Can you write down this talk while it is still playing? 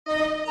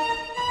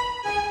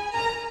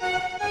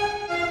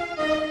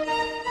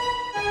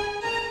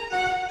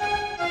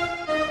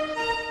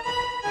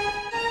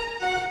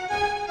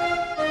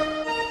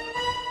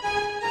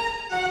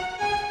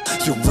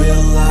Your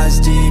will lies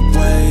deep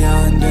way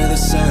under the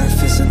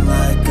surface, and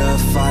like a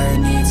fire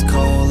needs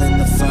coal in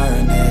the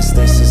furnace.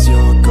 This is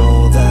your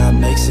goal that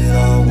makes it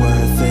all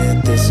worth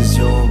it. This is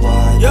your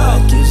why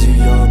that gives you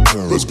your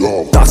purpose. Let's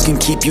go. Thoughts can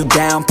keep you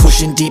down,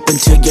 pushing deep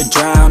until you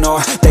drown, or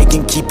they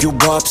can keep you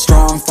up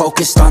strong,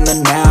 focused on the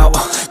now.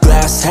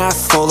 Glass half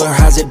full, or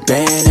has it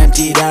been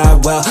emptied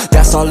out? Well,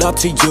 that's all up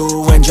to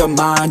you and your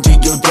mind. Do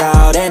you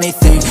doubt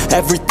anything,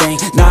 everything,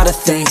 not a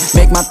thing?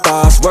 Make my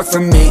thoughts work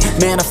for me,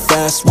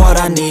 manifest what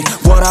I need,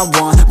 what I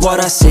want, what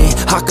I see.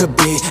 I could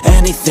be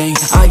anything,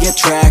 I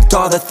attract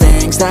all the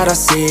things that I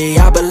see.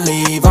 I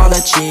believe I'll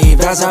achieve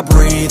as I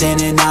breathe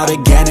in and out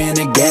again and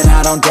again.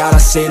 I don't doubt, I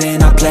sit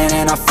and I plan,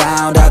 and I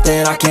found out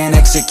that I can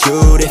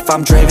execute if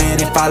I'm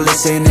driven, if I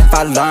listen, if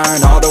I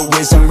learn all the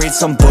wisdom. Read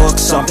some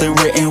books, something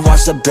written,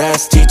 watch the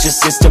best, teach a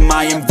system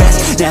I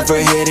invest. Never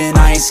hidden,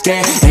 I ain't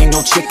scared, ain't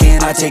no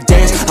chicken, I take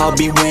dares. I'll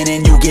be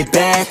winning, you get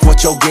back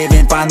what you're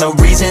giving. Find the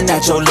reason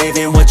that you're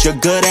living, what you're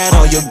good at,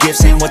 all your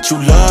gifts and what you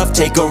love.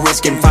 Take a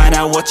risk and find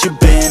out what you've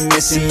been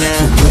missing.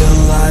 Your will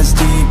lies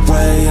deep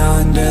way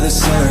under the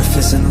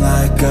surface, and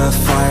like a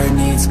fire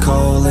needs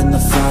coal in the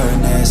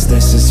furnace.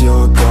 This is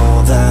your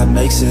goal that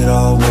makes it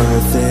all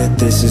worth it.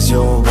 This is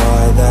your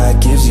why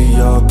that gives you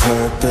your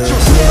purpose.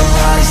 Your will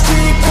lies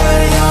deep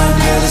way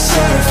under the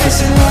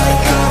surface, and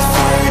like a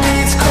fire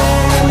needs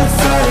coal in the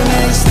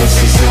furnace. This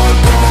is your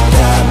goal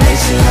that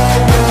makes it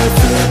all worth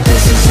it.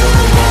 This is your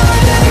why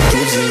that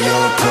gives you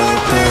your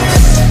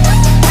purpose.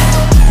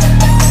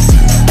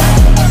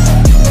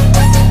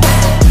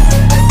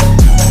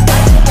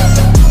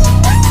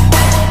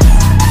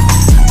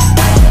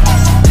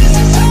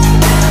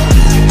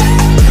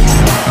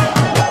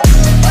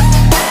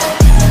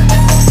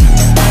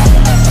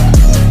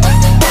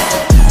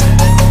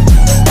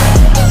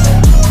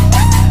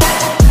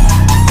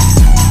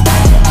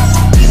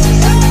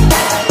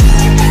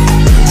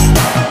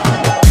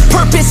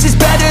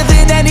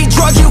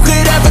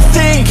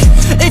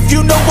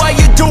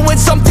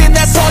 Something,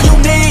 that's all you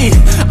need.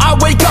 I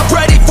wake up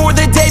ready for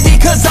the day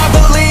because I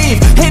believe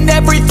in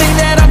everything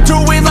that I'm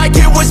doing like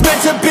it was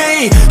meant to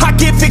be. I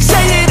get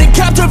fixated and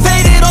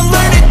captivated on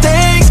learning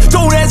things.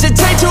 Don't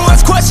hesitate to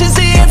ask questions,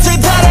 the answer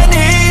that I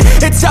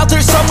need. It's out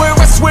there somewhere,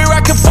 I swear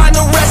I can find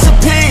the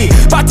recipe.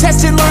 By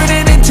testing,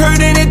 learning, and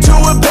turning into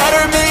a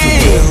better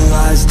me. The will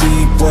lies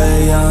deep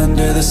way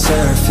under the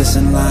surface,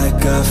 and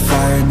like a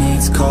fire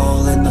needs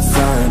coal in the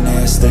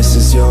furnace. This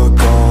is your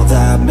goal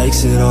that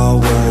makes it all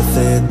worth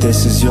it.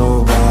 This is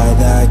your why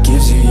that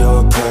gives you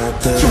your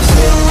purpose. Your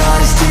will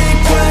lies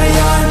deep way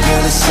under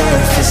the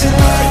surface, and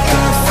like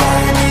a